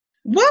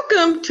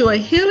Welcome to a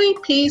Healing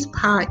Peace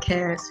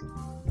podcast.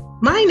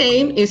 My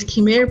name is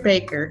Kimir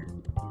Baker.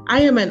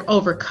 I am an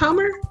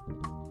overcomer,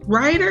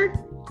 writer,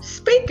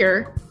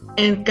 speaker,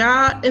 and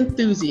God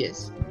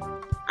enthusiast.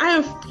 I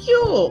am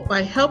fueled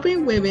by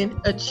helping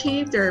women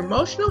achieve their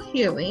emotional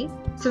healing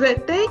so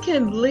that they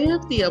can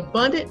live the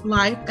abundant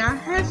life God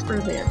has for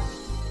them.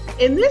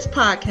 In this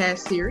podcast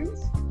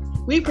series,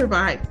 we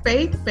provide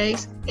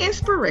faith-based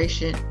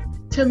inspiration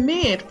to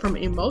mend from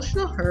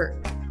emotional hurt,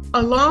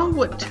 along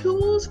with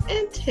tools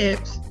and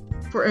tips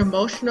for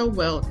emotional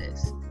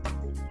wellness.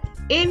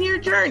 In your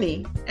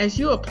journey, as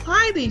you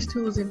apply these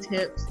tools and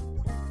tips,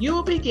 you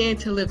will begin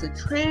to live the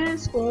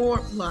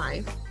transformed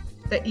life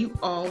that you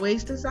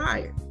always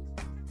desired.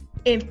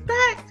 In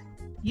fact,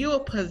 you will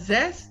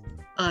possess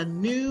a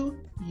new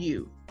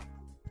you.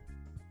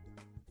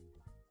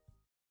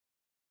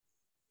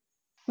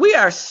 We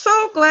are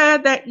so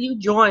glad that you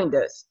joined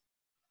us.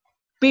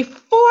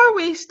 Before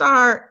we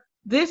start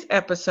this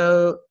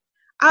episode,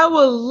 I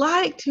would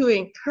like to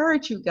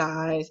encourage you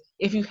guys,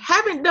 if you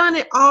haven't done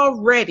it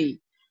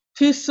already,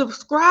 to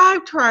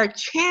subscribe to our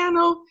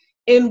channel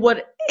in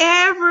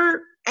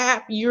whatever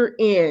app you're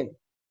in.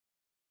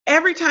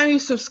 Every time you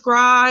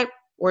subscribe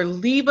or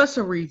leave us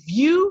a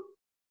review,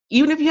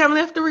 even if you haven't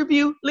left a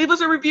review, leave us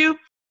a review.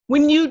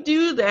 When you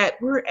do that,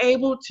 we're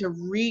able to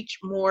reach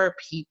more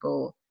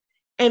people,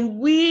 and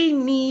we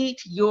need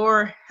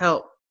your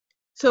help.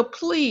 So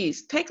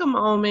please take a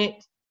moment,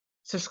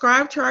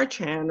 subscribe to our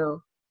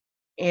channel,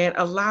 and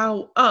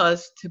allow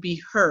us to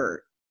be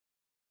heard.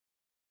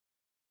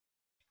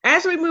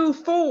 As we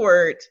move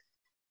forward,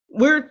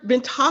 we've been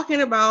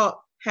talking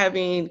about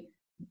having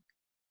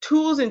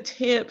tools and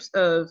tips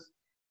of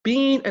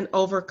being an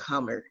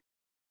overcomer.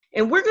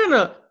 And we're going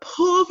to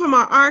pull from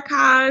our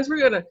archives, we're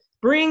going to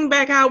bring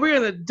back out, we're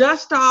going to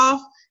dust off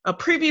a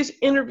previous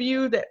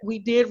interview that we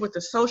did with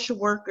a social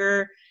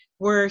worker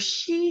where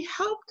she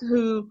helped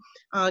to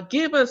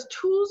give us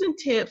tools and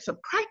tips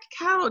of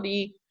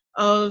practicality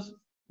of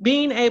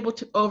being able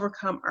to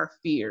overcome our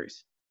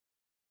fears.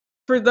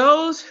 For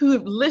those who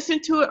have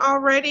listened to it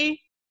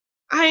already,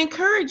 I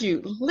encourage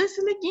you,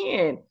 listen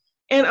again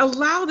and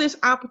allow this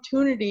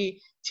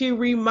opportunity to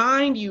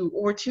remind you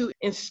or to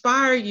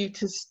inspire you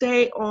to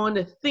stay on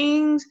the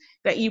things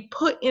that you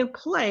put in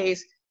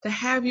place to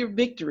have your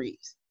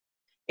victories.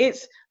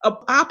 It's an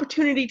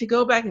opportunity to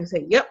go back and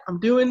say, yep, I'm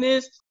doing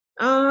this.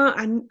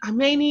 I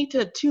may need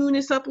to tune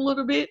this up a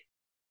little bit.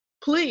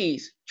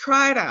 Please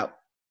try it out.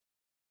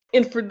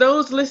 And for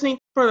those listening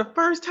for the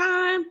first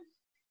time,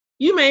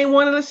 you may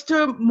want to listen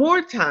to it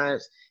more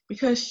times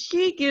because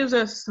she gives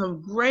us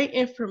some great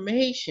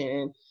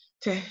information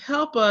to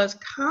help us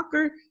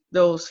conquer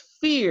those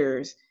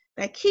fears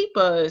that keep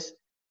us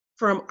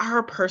from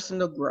our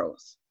personal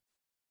growth.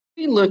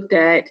 We looked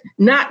at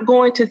not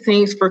going to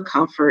things for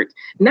comfort,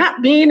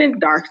 not being in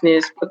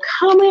darkness, but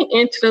coming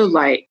into the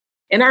light.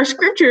 And our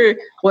scripture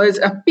was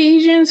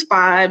Ephesians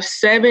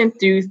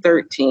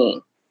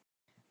 5:7-13.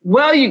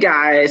 Well, you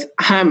guys,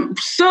 I'm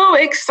so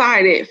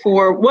excited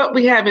for what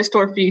we have in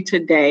store for you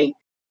today.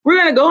 We're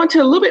going to go into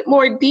a little bit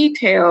more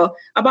detail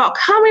about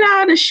coming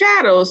out of the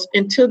shadows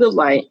into the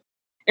light.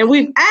 And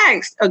we've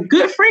asked a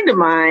good friend of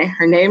mine,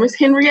 her name is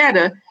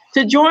Henrietta,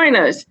 to join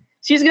us.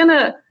 She's going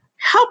to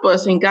help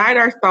us and guide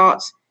our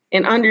thoughts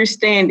and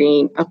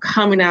understanding of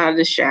coming out of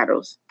the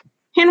shadows.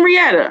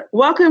 Henrietta,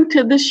 welcome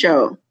to the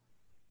show.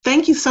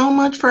 Thank you so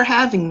much for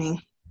having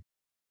me.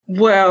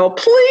 Well,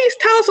 please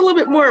tell us a little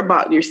bit more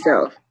about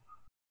yourself.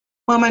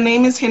 Well, my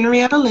name is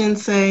Henrietta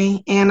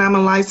Lindsay, and I'm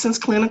a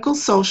licensed clinical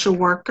social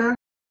worker.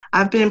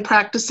 I've been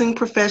practicing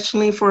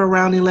professionally for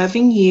around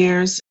 11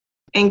 years,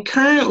 and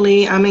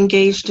currently I'm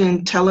engaged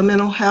in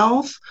telemental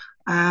health.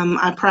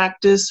 I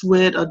practice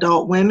with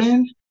adult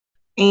women,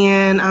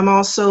 and I'm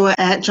also an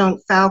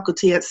adjunct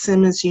faculty at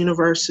Simmons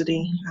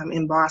University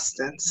in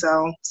Boston,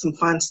 so some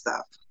fun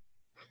stuff.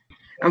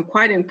 I'm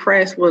quite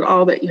impressed with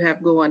all that you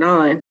have going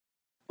on.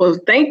 Well,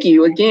 thank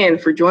you again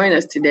for joining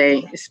us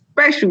today,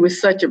 especially with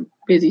such a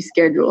busy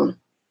schedule.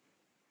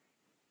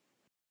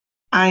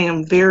 I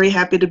am very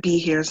happy to be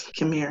here,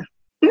 Kimir.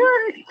 All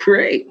right,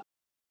 great.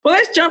 Well,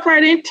 let's jump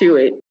right into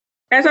it.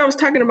 As I was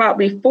talking about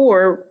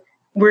before,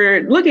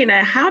 we're looking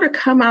at how to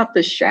come out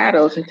the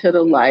shadows into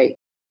the light.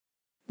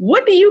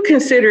 What do you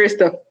consider is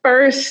the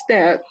first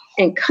step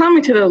in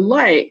coming to the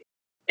light,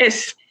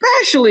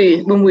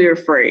 especially when we're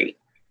afraid?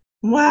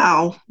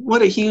 Wow,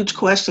 what a huge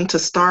question to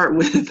start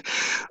with.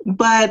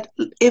 But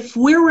if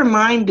we're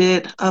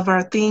reminded of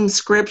our theme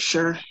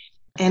scripture,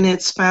 and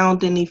it's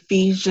found in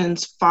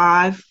Ephesians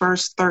 5,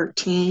 verse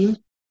 13,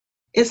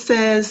 it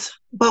says,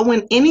 "But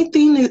when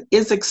anything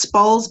is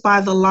exposed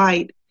by the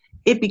light,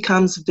 it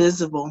becomes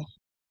visible."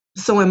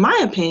 So in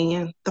my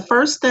opinion, the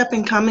first step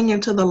in coming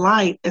into the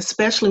light,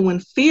 especially when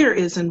fear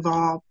is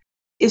involved,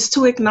 is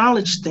to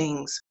acknowledge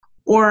things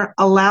or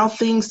allow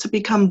things to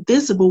become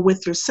visible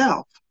with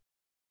yourself.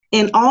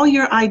 In all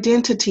your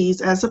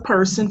identities as a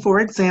person, for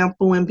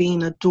example, in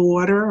being a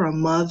daughter, a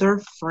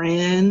mother,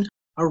 friend,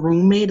 a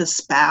roommate, a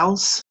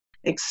spouse,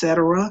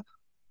 etc.,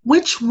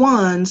 Which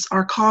ones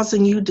are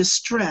causing you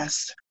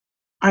distress?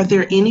 Are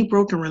there any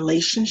broken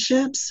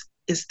relationships?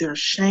 Is there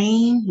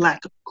shame,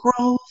 lack of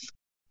growth,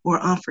 or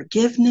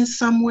unforgiveness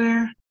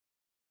somewhere?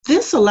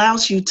 This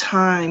allows you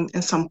time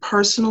and some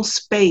personal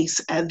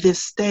space at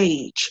this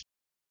stage.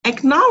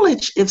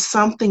 Acknowledge if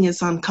something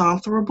is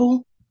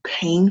uncomfortable,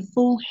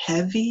 painful,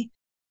 heavy,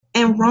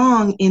 and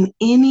wrong in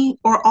any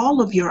or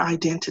all of your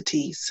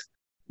identities.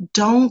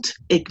 Don't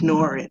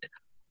ignore it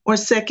or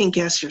second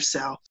guess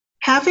yourself.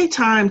 Have a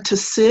time to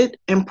sit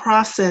and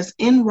process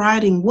in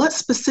writing what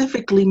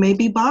specifically may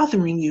be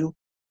bothering you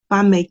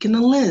by making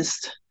a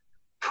list.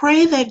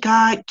 Pray that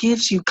God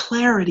gives you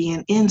clarity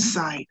and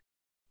insight.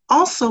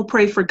 Also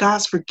pray for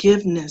God's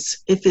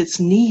forgiveness if it's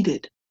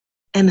needed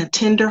and a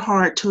tender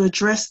heart to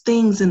address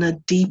things in a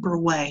deeper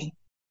way.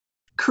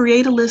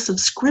 Create a list of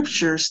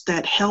scriptures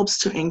that helps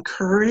to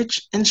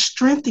encourage and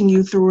strengthen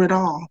you through it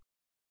all.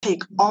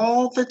 Take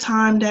all the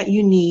time that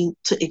you need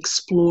to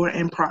explore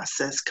and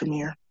process,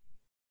 Kamir.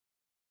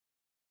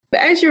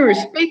 As you were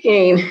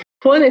speaking,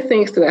 one of the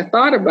things that I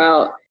thought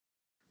about,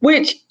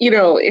 which,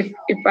 if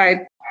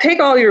I take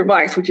all your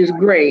advice, which is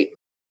great,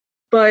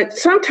 but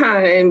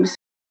sometimes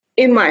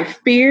in my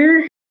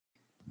fear,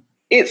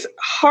 it's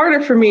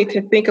harder for me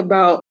to think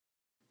about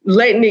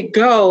letting it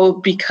go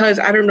because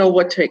I don't know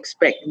what to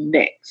expect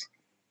next.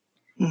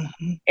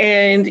 Mm-hmm.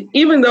 And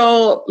even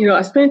though,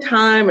 I spend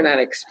time and I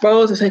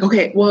expose, it's like,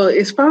 okay, well,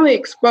 it's finally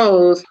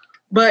exposed,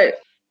 but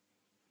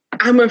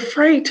I'm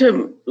afraid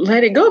to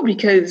let it go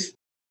because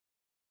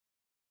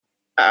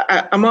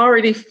I'm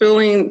already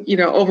feeling,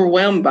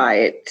 overwhelmed by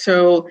it.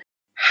 So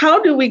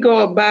how do we go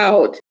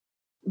about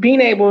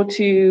being able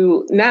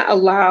to not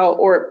allow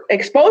or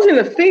exposing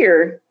the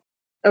fear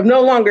of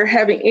no longer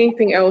having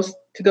anything else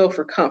to go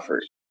for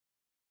comfort?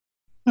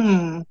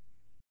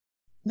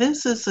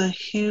 This is a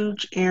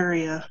huge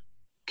area,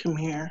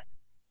 Kamir.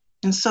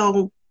 And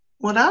so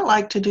what I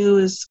like to do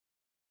is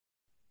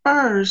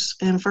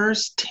first in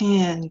verse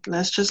 10,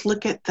 let's just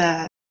look at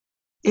that.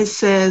 It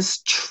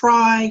says,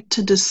 try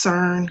to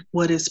discern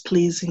what is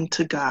pleasing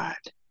to God.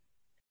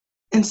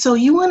 And so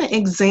you want to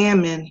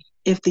examine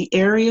if the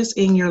areas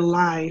in your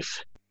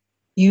life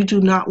you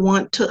do not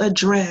want to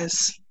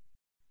address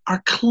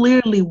are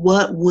clearly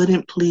what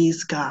wouldn't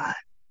please God.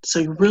 So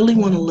you really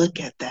want to look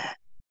at that.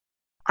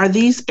 Are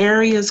these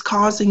areas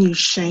causing you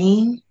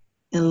shame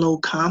and low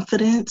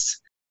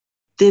confidence?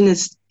 Then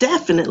it's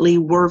definitely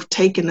worth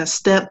taking a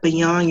step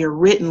beyond your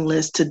written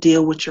list to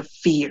deal with your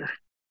fear.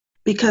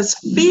 Because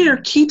fear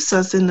keeps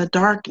us in the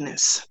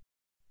darkness.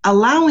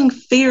 Allowing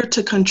fear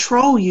to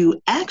control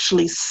you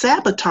actually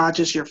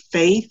sabotages your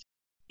faith.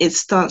 It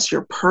stunts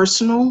your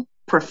personal,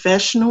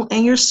 professional,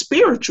 and your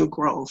spiritual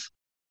growth.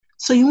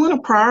 So you want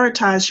to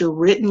prioritize your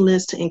written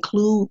list to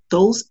include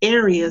those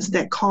areas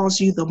that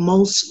cause you the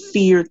most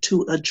fear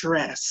to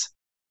address.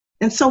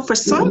 And so for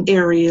some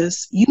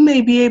areas, you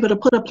may be able to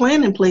put a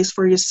plan in place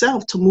for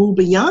yourself to move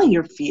beyond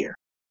your fear.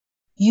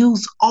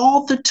 Use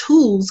all the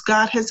tools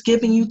God has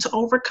given you to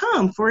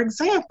overcome. For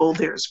example,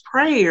 there's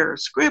prayer,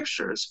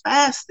 scriptures,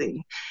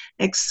 fasting,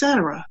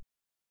 etc.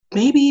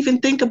 Maybe even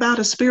think about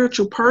a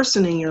spiritual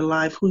person in your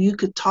life who you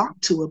could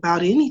talk to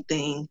about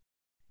anything.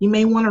 You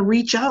may want to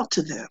reach out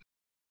to them.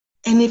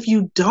 And if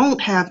you don't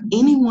have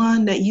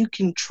anyone that you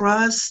can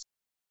trust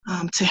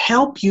to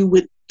help you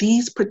with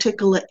these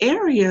particular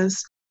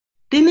areas,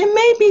 then it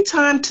may be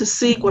time to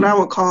seek what I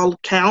would call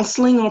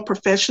counseling or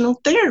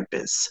professional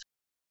therapists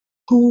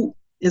who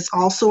is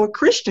also a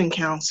Christian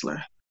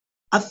counselor.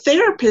 A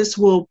therapist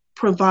will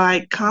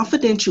provide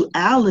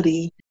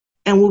confidentiality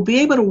and will be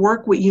able to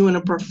work with you in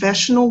a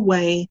professional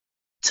way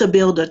to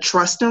build a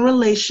trusting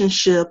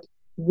relationship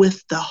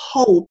with the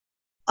hope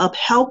of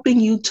helping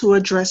you to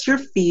address your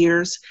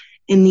fears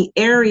in the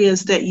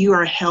areas that you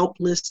are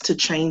helpless to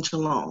change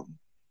alone.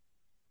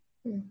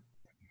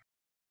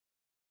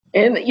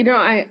 And,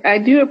 I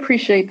do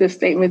appreciate the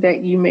statement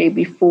that you made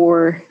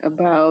before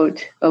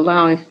about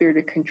allowing fear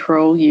to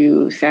control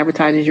you,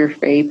 sabotages your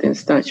faith, and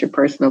stunts your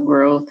personal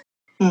growth.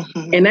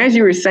 Mm-hmm. And as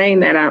you were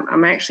saying that,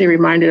 I'm actually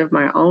reminded of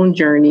my own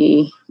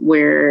journey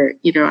where,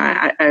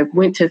 I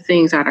went to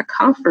things out of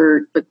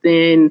comfort, but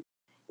then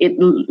it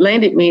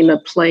landed me in a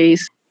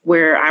place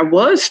where I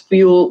was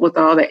fueled with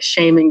all that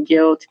shame and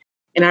guilt.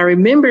 And I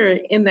remember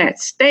in that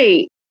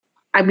state,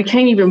 I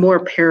became even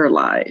more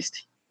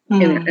paralyzed.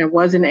 And I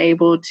wasn't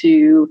able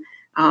to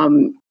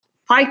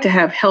fight to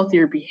have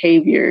healthier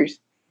behaviors.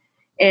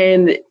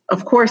 And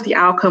of course, the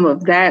outcome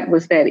of that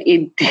was that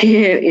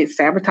it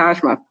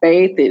sabotaged my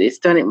faith, it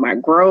stunted my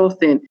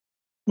growth. And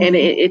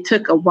it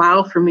took a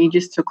while for me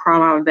just to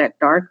crawl out of that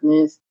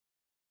darkness.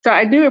 So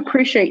I do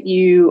appreciate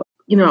you,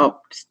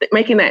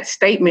 making that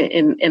statement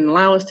and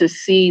allow us to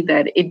see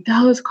that it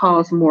does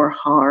cause more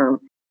harm.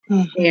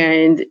 Mm-hmm.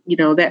 And,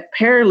 that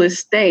perilous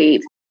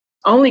state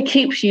only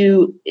keeps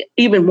you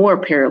even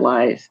more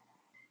paralyzed.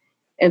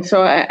 And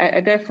so I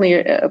definitely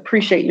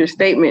appreciate your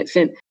statements.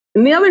 And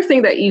the other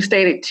thing that you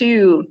stated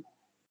too,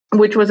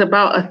 which was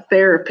about a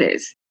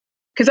therapist.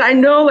 Because I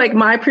know, like,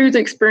 my previous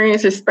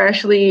experience,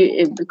 especially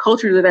in the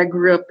culture that I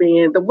grew up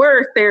in, the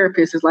word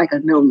therapist is like a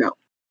no-no.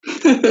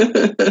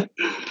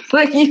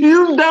 Like,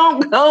 you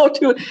don't go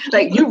to,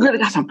 like, you really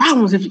got some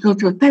problems if you go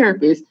to a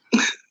therapist.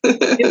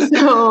 And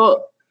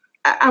so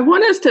I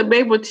want us to be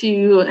able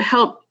to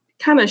help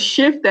kind of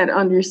shift that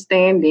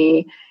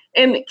understanding.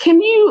 And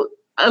can you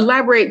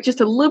elaborate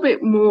just a little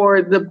bit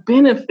more the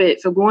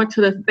benefits of going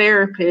to the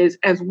therapist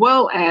as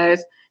well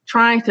as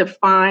trying to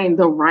find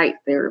the right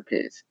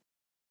therapist?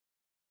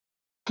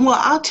 Well,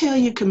 I'll tell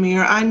you,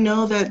 Kamir, I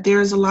know that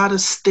there's a lot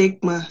of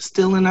stigma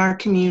still in our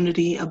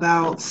community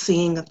about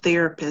seeing a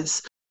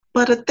therapist,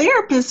 but a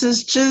therapist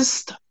is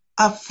just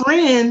a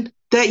friend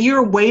that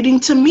you're waiting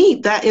to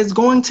meet that is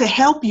going to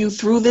help you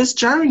through this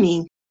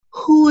journey,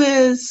 who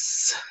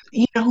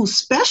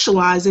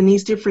specialize in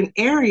these different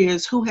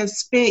areas, who has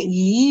spent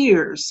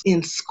years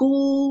in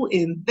school,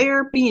 in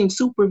therapy, in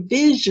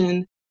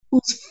supervision,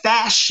 who's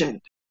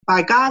fashioned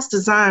by God's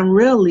design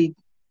really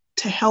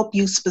to help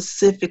you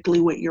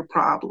specifically with your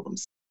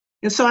problems.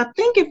 And so I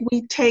think if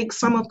we take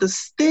some of the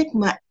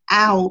stigma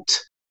out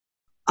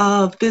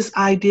of this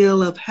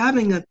ideal of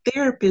having a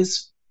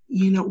therapist,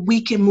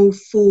 we can move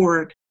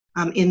forward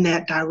in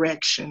that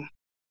direction.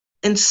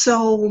 And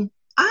so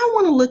I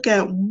want to look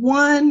at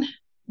one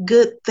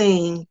good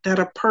thing that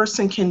a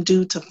person can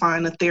do to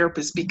find a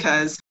therapist,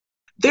 because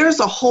there's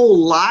a whole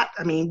lot.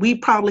 I mean, we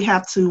probably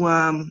have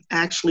to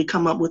actually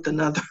come up with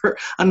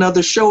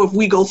another show if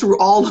we go through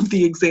all of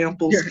the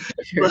examples.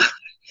 Sure.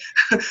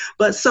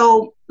 But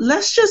so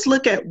let's just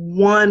look at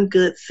one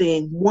good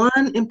thing,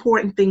 one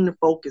important thing to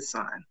focus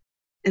on.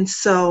 And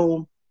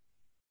so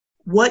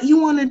what you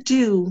want to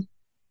do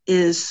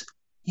is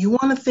you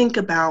want to think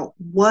about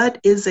what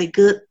is a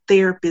good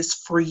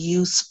therapist for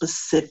you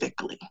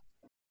specifically.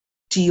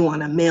 Do you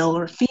want a male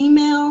or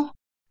female?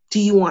 Do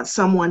you want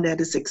someone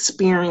that is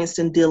experienced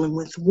in dealing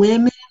with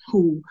women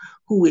who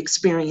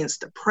experience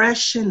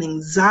depression,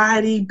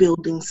 anxiety,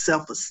 building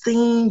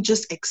self-esteem,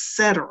 just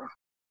etc.?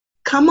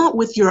 Come up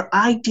with your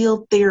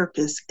ideal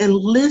therapist and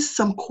list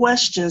some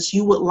questions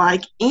you would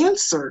like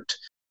answered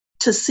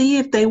to see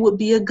if they would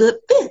be a good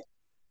fit.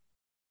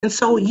 And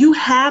so you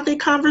have a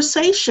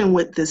conversation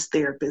with this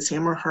therapist,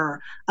 him or her,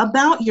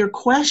 about your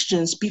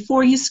questions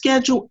before you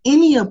schedule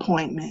any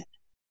appointment.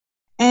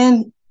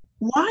 And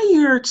while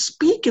you're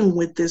speaking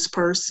with this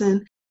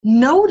person,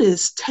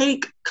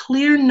 take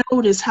clear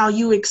notice how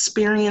you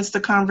experience the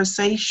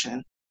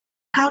conversation.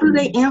 How do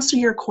they answer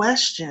your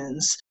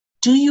questions?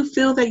 Do you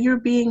feel that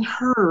you're being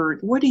heard?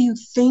 What are you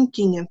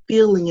thinking and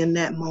feeling in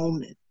that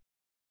moment?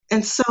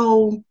 And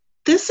so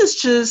this is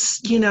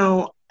just,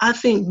 I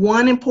think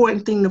one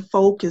important thing to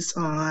focus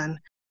on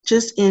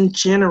just in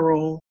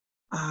general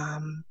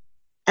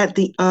at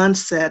the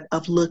onset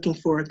of looking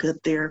for a good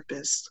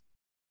therapist.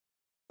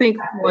 I think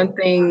one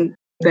thing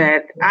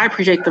that I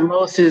appreciate the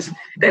most is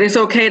that it's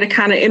okay to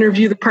kind of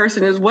interview the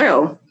person as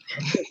well.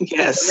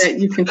 Yes. That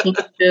you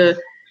continue to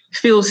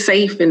feel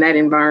safe in that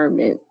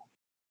environment.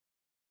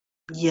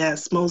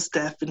 Yes, most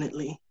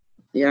definitely.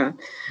 Yeah.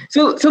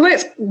 So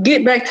let's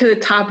get back to the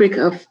topic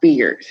of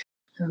fears.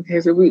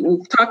 Okay, so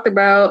we've talked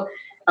about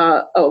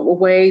a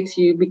way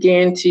to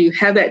begin to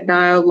have that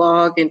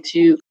dialogue and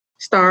to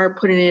start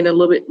putting in a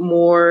little bit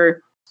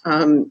more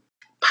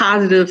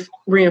positive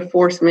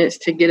reinforcements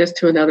to get us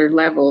to another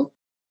level.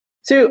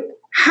 So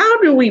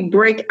how do we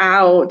break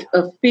out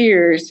of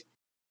fears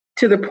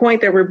to the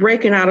point that we're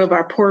breaking out of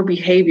our poor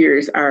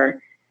behaviors, I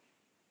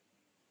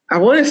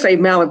want to say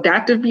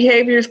maladaptive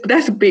behaviors, but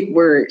that's a big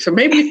word. So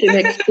maybe you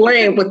can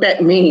explain what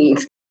that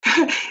means.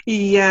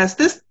 Yes,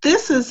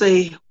 this is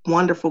a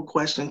wonderful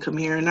question,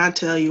 Kamir, and I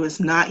tell you,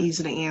 it's not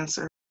easy to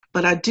answer,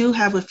 but I do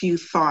have a few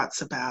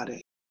thoughts about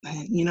it.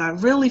 I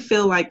really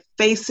feel like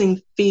facing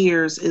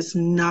fears is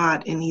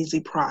not an easy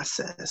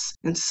process.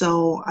 And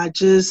so I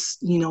just,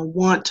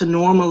 want to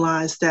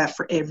normalize that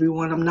for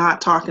everyone. I'm not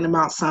talking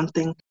about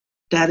something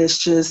that is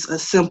just a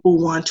simple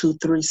 1, 2,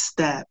 3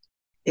 step.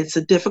 It's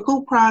a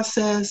difficult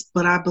process,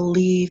 but I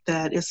believe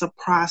that it's a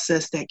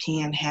process that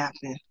can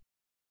happen.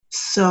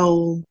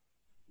 So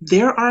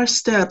there are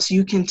steps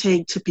you can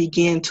take to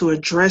begin to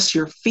address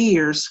your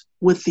fears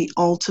with the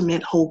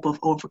ultimate hope of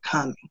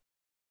overcoming.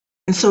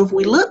 And so if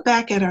we look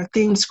back at our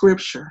theme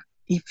scripture,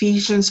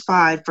 Ephesians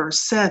 5, verse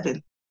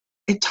 7,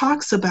 it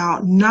talks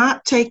about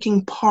not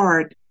taking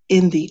part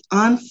in the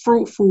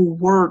unfruitful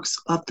works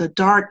of the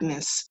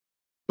darkness,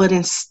 but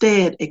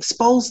instead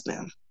expose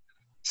them.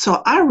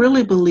 So I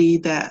really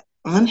believe that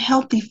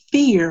unhealthy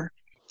fear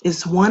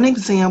is one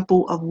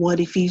example of what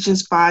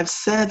Ephesians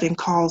 5:7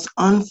 calls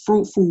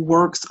unfruitful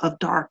works of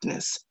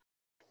darkness.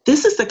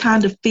 This is the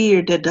kind of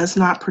fear that does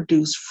not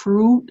produce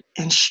fruit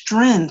and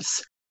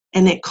strengths,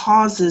 and it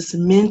causes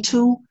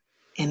mental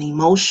and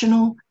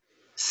emotional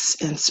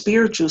and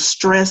spiritual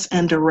stress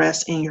and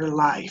duress in your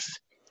life.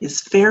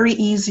 It's very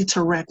easy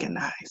to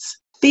recognize.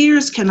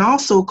 Fears can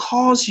also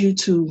cause you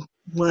to,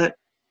 what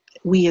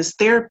we as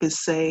therapists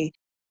say,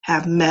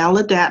 have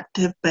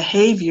maladaptive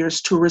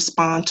behaviors to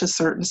respond to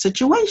certain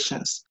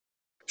situations.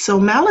 So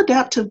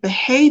maladaptive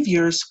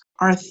behaviors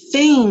are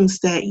things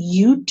that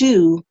you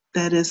do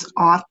that is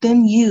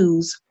often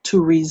used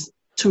to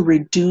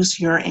reduce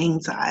your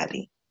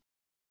anxiety.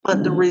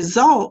 But the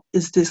result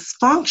is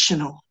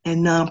dysfunctional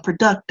and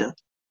non-productive.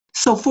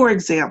 So, for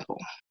example,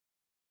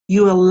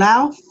 you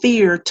allow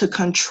fear to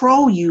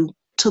control you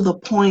to the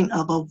point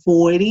of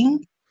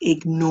avoiding,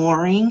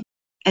 ignoring,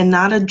 and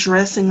not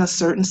addressing a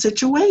certain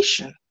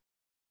situation.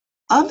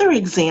 Other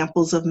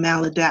examples of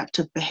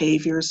maladaptive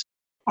behaviors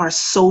are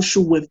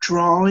social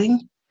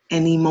withdrawing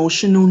and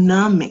emotional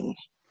numbing,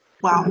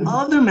 while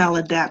other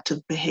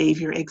maladaptive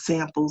behavior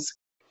examples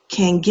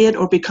can get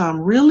or become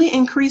really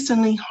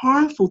increasingly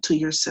harmful to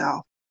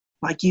yourself,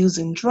 like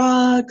using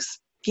drugs,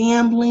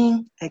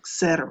 gambling,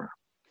 etc.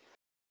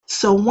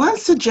 So one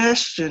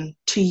suggestion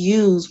to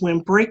use when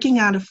breaking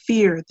out of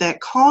fear that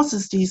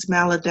causes these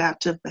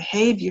maladaptive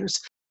behaviors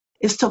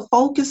is to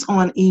focus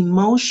on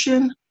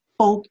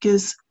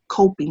emotion-focused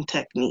coping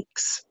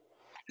techniques.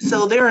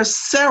 So there are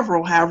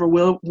several, however,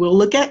 we'll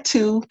look at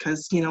two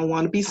because,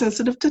 want to be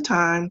sensitive to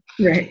time.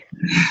 Right.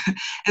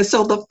 And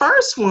so the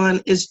first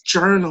one is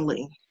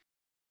journaling.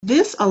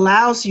 This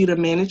allows you to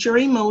manage your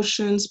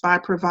emotions by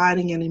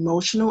providing an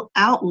emotional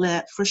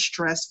outlet for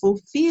stressful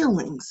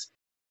feelings.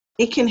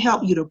 It can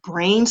help you to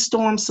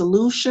brainstorm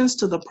solutions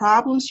to the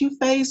problems you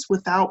face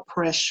without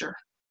pressure.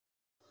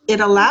 It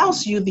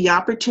allows you the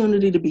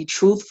opportunity to be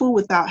truthful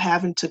without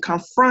having to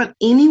confront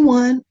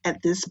anyone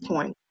at this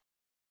point.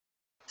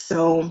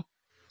 So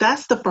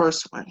that's the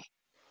first one.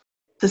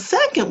 The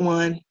second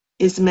one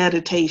is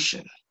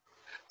meditation.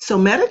 So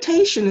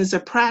meditation is a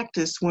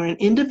practice where an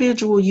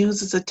individual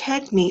uses a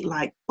technique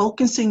like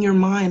focusing your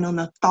mind on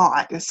a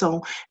thought. And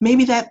so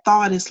maybe that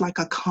thought is like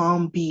a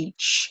calm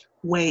beach,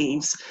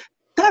 waves.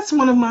 That's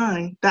one of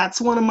mine. That's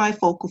one of my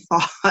focal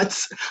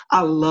thoughts.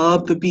 I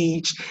love the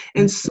beach.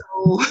 And so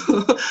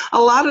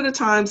a lot of the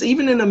times,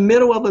 even in the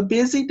middle of a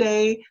busy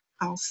day,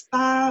 I'll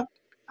stop,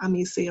 I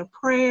may say a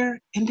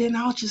prayer, and then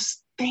I'll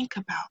just think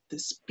about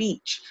this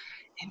beach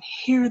and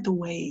hear the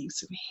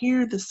waves and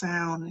hear the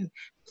sound and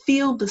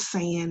feel the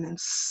sand and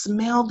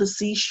smell the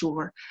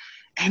seashore.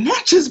 And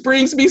that just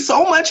brings me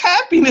so much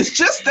happiness,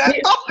 just that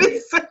thought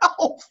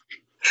itself.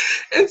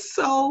 And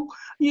so,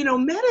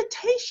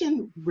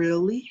 meditation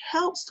really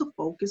helps to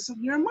focus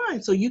on your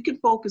mind. So you can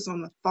focus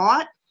on the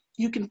thought,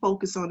 you can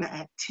focus on the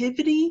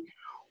activity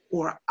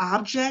or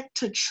object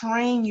to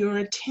train your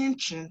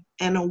attention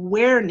and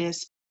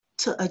awareness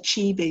to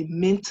achieve a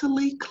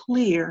mentally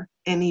clear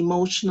and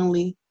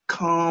emotionally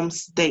calm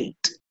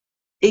state.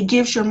 It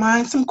gives your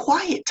mind some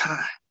quiet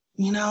time.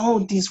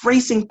 These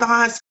racing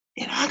thoughts,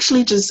 it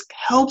actually just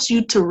helps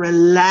you to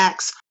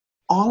relax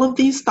all of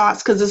these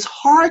thoughts because it's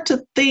hard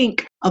to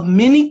think of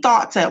many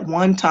thoughts at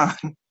one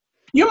time.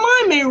 Your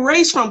mind may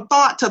race from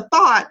thought to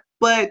thought,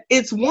 but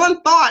it's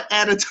one thought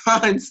at a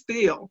time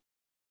still.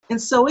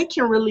 And so it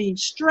can relieve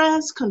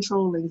stress,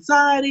 control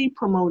anxiety,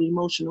 promote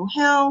emotional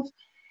health,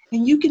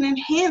 and you can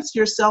enhance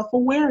your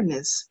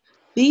self-awareness.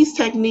 These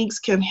techniques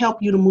can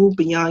help you to move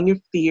beyond your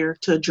fear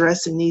to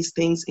addressing these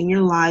things in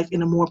your life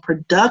in a more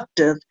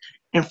productive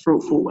and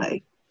fruitful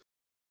way.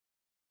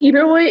 You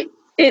know what?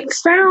 It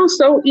sounds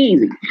so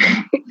easy.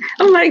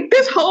 I'm like,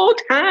 this whole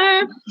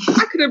time,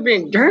 I could have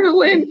been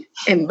journaling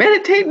and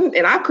meditating,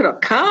 and I could have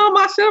calmed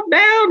myself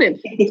down and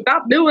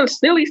stopped doing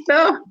silly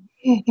stuff.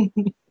 Yeah.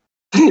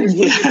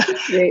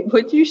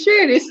 What you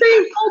shared, it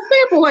seems so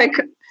simple. Like,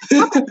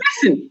 I'm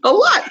missing a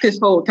lot this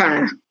whole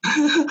time.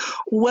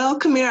 Well,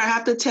 Kamir, I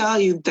have to tell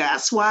you,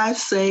 that's why I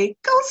say,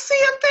 go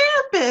see a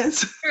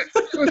therapist.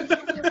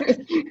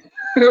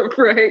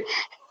 Right.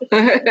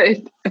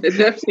 I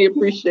definitely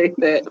appreciate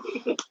that.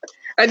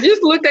 I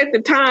just looked at the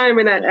time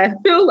and I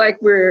feel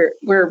like we're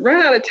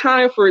running out of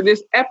time for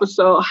this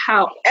episode.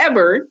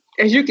 However,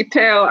 as you can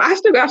tell, I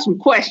still got some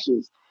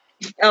questions.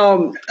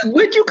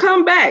 Would you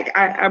come back?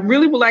 I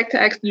really would like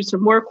to ask you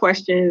some more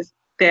questions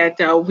that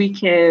we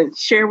can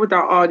share with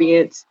our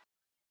audience.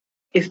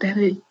 Is that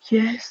a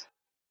yes?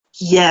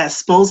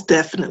 Yes, most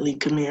definitely,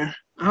 Kamir.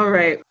 All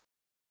right.